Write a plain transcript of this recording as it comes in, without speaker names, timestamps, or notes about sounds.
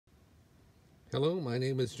Hello, my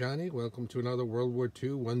name is Johnny. Welcome to another World War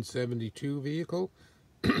II 172 vehicle.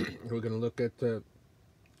 We're going to look at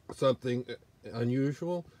something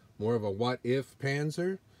unusual, more of a what-if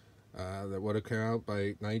Panzer that would have come out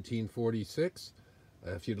by 1946.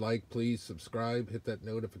 If you'd like, please subscribe, hit that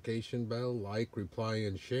notification bell, like, reply,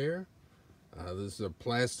 and share. This is a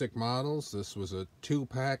plastic models. This was a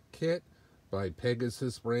 2-pack kit by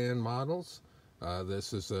Pegasus brand models.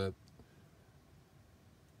 This is a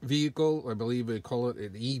vehicle, I believe they call it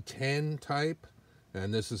an E-10 type,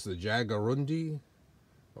 and this is the Jagarundi,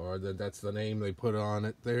 or that's the name they put on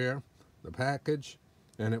it there, the package,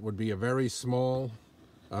 and it would be a very small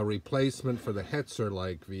replacement for the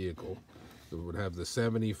Hetzer-like vehicle. It would have the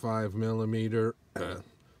 75mm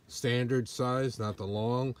standard size, not the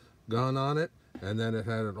long gun on it, and then it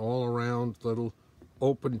had an all-around little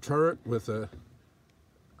open turret with a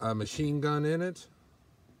machine gun in it.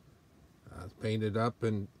 Painted up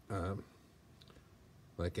in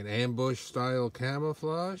like an ambush style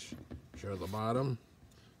camouflage. Show the bottom,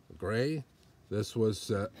 gray. This was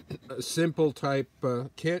a simple type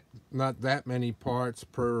kit, not that many parts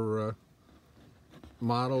per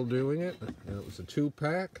model doing it. And it was a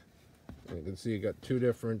 2-pack. You can see you got two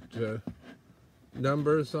different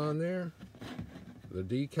numbers on there, the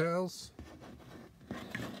decals.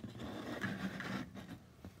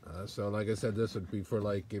 So like I said, this would be for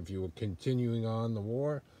like if you were continuing on the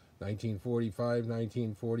war, 1945,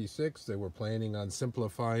 1946, they were planning on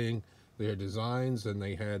simplifying their designs, and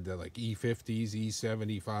they had like E-50s,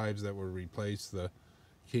 E-75s that would replace the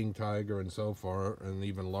King Tiger and so far, and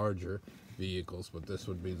even larger vehicles, but this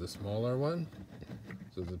would be the smaller one.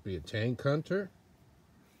 So this would be a tank hunter.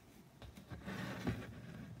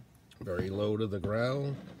 Very low to the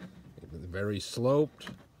ground, very sloped.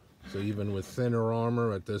 So even with thinner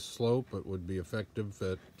armor at this slope, it would be effective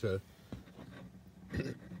at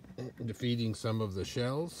defeating some of the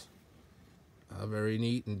shells. Very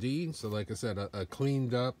neat indeed. So like I said, a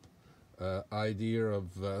cleaned up idea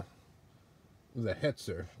of the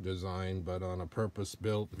Hetzer design, but on a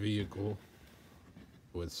purpose-built vehicle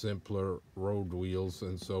with simpler road wheels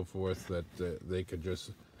and so forth that they could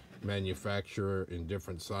just manufacture in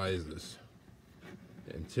different sizes.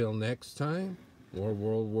 Until next time, more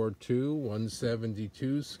World War II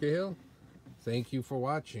 172 scale. Thank you for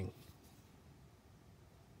watching.